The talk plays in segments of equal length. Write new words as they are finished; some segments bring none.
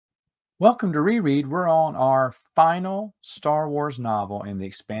Welcome to Reread. We're on our final Star Wars novel in the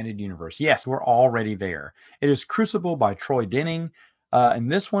expanded universe. Yes, we're already there. It is Crucible by Troy Denning. In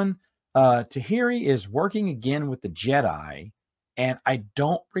this one, Tahiri is working again with the Jedi. And I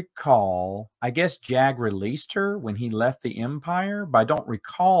don't recall, I guess Jag released her when he left the Empire, but I don't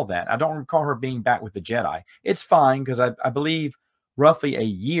recall that. I don't recall her being back with the Jedi. It's fine because I believe roughly a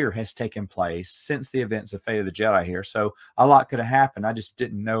year has taken place since the events of Fate of the Jedi here. So a lot could have happened. I just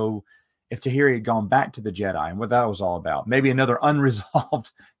didn't know if Tahiri had gone back to the Jedi and what that was all about. Maybe another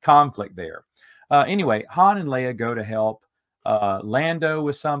unresolved conflict there. Anyway, Han and Leia go to help Lando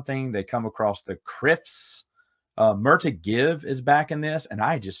with something. They come across the Criffs. Murta Give is back in this, and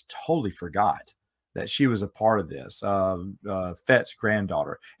I just totally forgot that she was a part of this. Fett's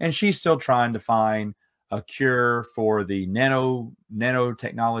granddaughter. And she's still trying to find a cure for the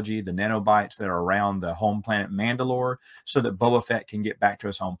nanotechnology, the nanobites that are around the home planet Mandalore, so that Boba Fett can get back to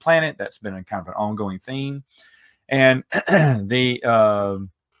his home planet. That's been a kind of an ongoing theme. And there are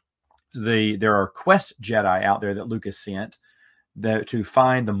quest Jedi out there that Lucas sent to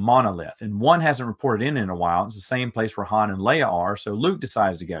find the monolith, and one hasn't reported in a while. It's the same place where Han and Leia are, so Luke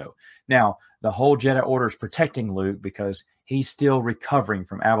decides to go. Now, the whole Jedi Order is protecting Luke because he's still recovering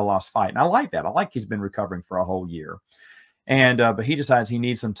from Abeloth's fight, and I like that. I like he's been recovering for a whole year, and but he decides he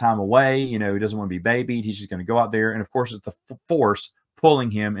needs some time away. You know, he doesn't want to be babied. He's just going to go out there, and of course, it's the Force pulling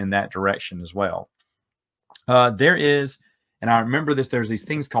him in that direction as well. There is, and I remember this. There's these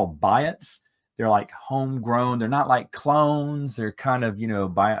things called biots. They're like homegrown. They're not like clones. They're kind of, you know,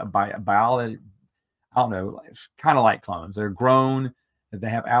 biology. I don't know, kind of like clones. They're grown. They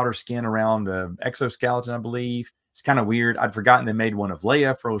have outer skin around the exoskeleton, I believe. It's kind of weird. I'd forgotten they made one of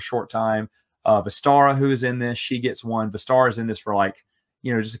Leia for a short time. Vistara, who is in this, she gets one. Vistara is in this for like,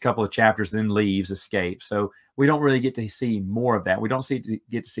 you know, just a couple of chapters, then leaves, escapes. So we don't really get to see more of that. We don't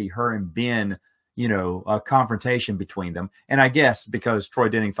get to see her and Ben, you know, a confrontation between them. And I guess because Troy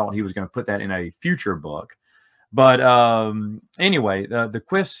Denning thought he was going to put that in a future book. But anyway, the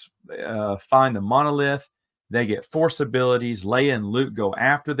Quiffs find the monolith. They get Force abilities. Leia and Luke go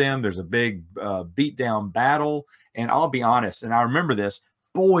after them. There's a big beatdown battle. And I'll be honest, and I remember this,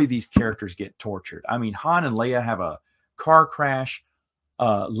 boy, these characters get tortured. I mean, Han and Leia have a car crash.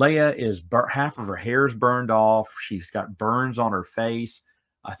 Leia is half of her hair is burned off. She's got burns on her face.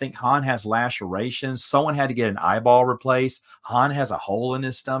 I think Han has lacerations. Someone had to get an eyeball replaced. Han has a hole in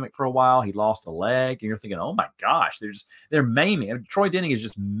his stomach for a while. He lost a leg. And you're thinking, oh my gosh, they're maiming. I mean, Troy Denning is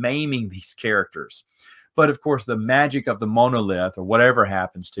just maiming these characters. But of course, the magic of the monolith or whatever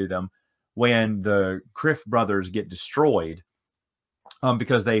happens to them when the Criff brothers get destroyed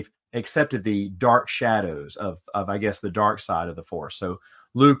because they've accepted the dark shadows of, I guess, the dark side of the Force. So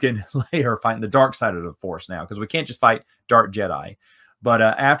Luke and Leia are fighting the dark side of the Force now because we can't just fight dark Jedi. But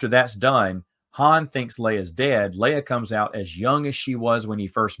after that's done, Han thinks Leia's dead. Leia comes out as young as she was when he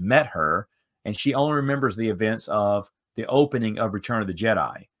first met her, and she only remembers the events of the opening of Return of the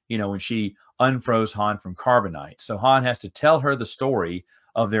Jedi, you know, when she unfroze Han from carbonite. So Han has to tell her the story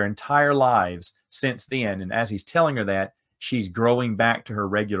of their entire lives since then, and as he's telling her that, she's growing back to her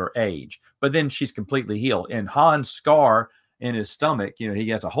regular age. But then she's completely healed. And Han's scar in his stomach, you know, he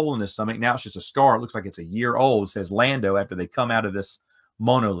has a hole in his stomach. Now it's just a scar. It looks like it's a year old, says Lando, after they come out of this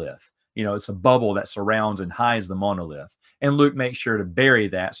monolith. You know, it's a bubble that surrounds and hides the monolith. And Luke makes sure to bury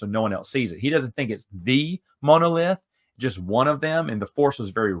that so no one else sees it. He doesn't think it's the monolith, just one of them. And the Force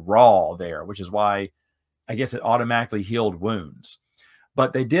was very raw there, which is why I guess it automatically healed wounds.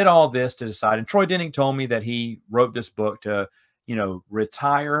 But they did all this to decide. And Troy Denning told me that he wrote this book to, you know,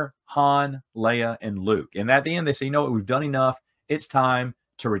 retire Han, Leia, and Luke. And at the end, they say, you know what, we've done enough. It's time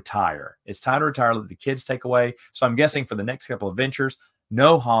to retire. It's time to retire. Let the kids take away. So I'm guessing for the next couple of ventures,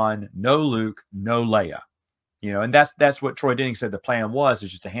 no Han, no Luke, no Leia. You know, and that's what Troy Denning said the plan was,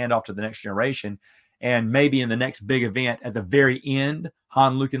 is just to hand off to the next generation. And maybe in the next big event at the very end,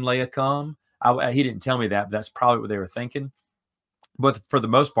 Han, Luke, and Leia come. He didn't tell me that, but that's probably what they were thinking. But for the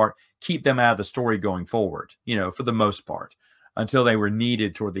most part, keep them out of the story going forward, you know, for the most part, until they were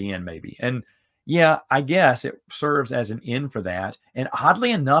needed toward the end, maybe. And yeah, I guess it serves as an end for that. And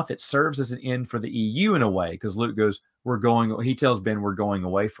oddly enough, it serves as an end for the EU in a way, because Luke goes, he tells Ben, we're going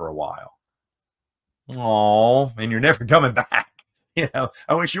away for a while. Oh, and you're never coming back. You know,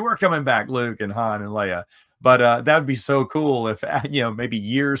 I wish you were coming back, Luke and Han and Leia. But that would be so cool if, you know, maybe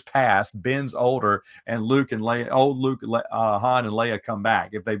years pass, Ben's older, and Luke and Leia, Han and Leia come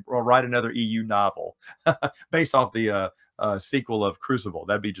back. If they write another EU novel based off the sequel of Crucible,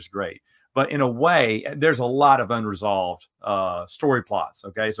 that'd be just great. But in a way, there's a lot of unresolved story plots.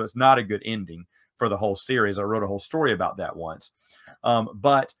 Okay, so it's not a good ending for the whole series. I wrote a whole story about that once.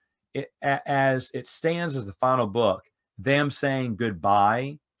 But as it stands as the final book, them saying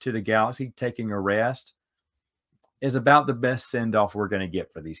goodbye to the galaxy, taking a rest, is about the best send-off we're going to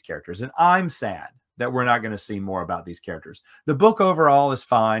get for these characters. And I'm sad that we're not going to see more about these characters. The book overall is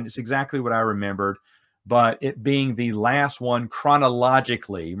fine. It's exactly what I remembered, but it being the last one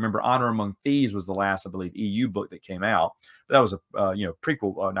chronologically, remember Honor Among Thieves was the last, I believe, EU book that came out. But that was a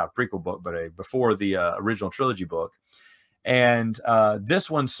prequel, not a prequel book, but a before the original trilogy book. And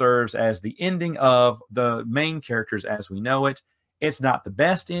this one serves as the ending of the main characters as we know it. It's not the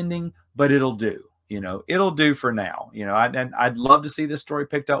best ending, but it'll do. It'll do for now. I'd love to see this story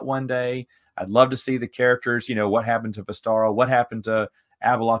picked up one day. I'd love to see the characters, what happened to Vestara, what happened to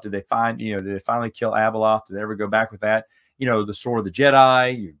Abeloth. Did they did they finally kill Abeloth? Did they ever go back with that? The Sword of the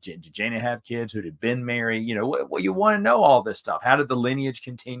Jedi. Did Jaina have kids? Who did Ben marry? What you want to know all this stuff. How did the lineage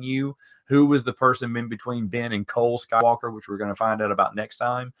continue? Who was the person in between Ben and Cole Skywalker, which we're going to find out about next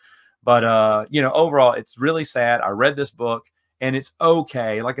time. But, overall, it's really sad. I read this book. And it's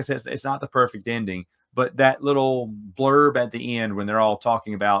okay. Like I said, it's not the perfect ending, but that little blurb at the end when they're all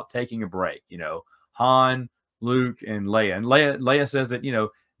talking about taking a break, Han, Luke, and Leia. And Leia says that,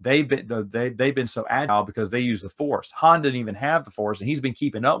 they've been so agile because they use the Force. Han didn't even have the Force, and he's been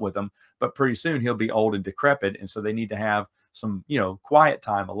keeping up with them. But pretty soon he'll be old and decrepit, and so they need to have some, quiet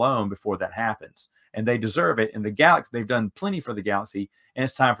time alone before that happens. And they deserve it. And the galaxy, they've done plenty for the galaxy, and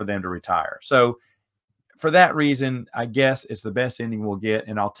it's time for them to retire. So, for that reason, I guess it's the best ending we'll get,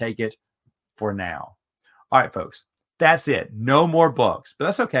 and I'll take it for now. All right, folks, that's it. No more books, but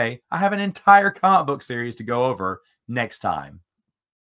that's okay. I have an entire comic book series to go over next time.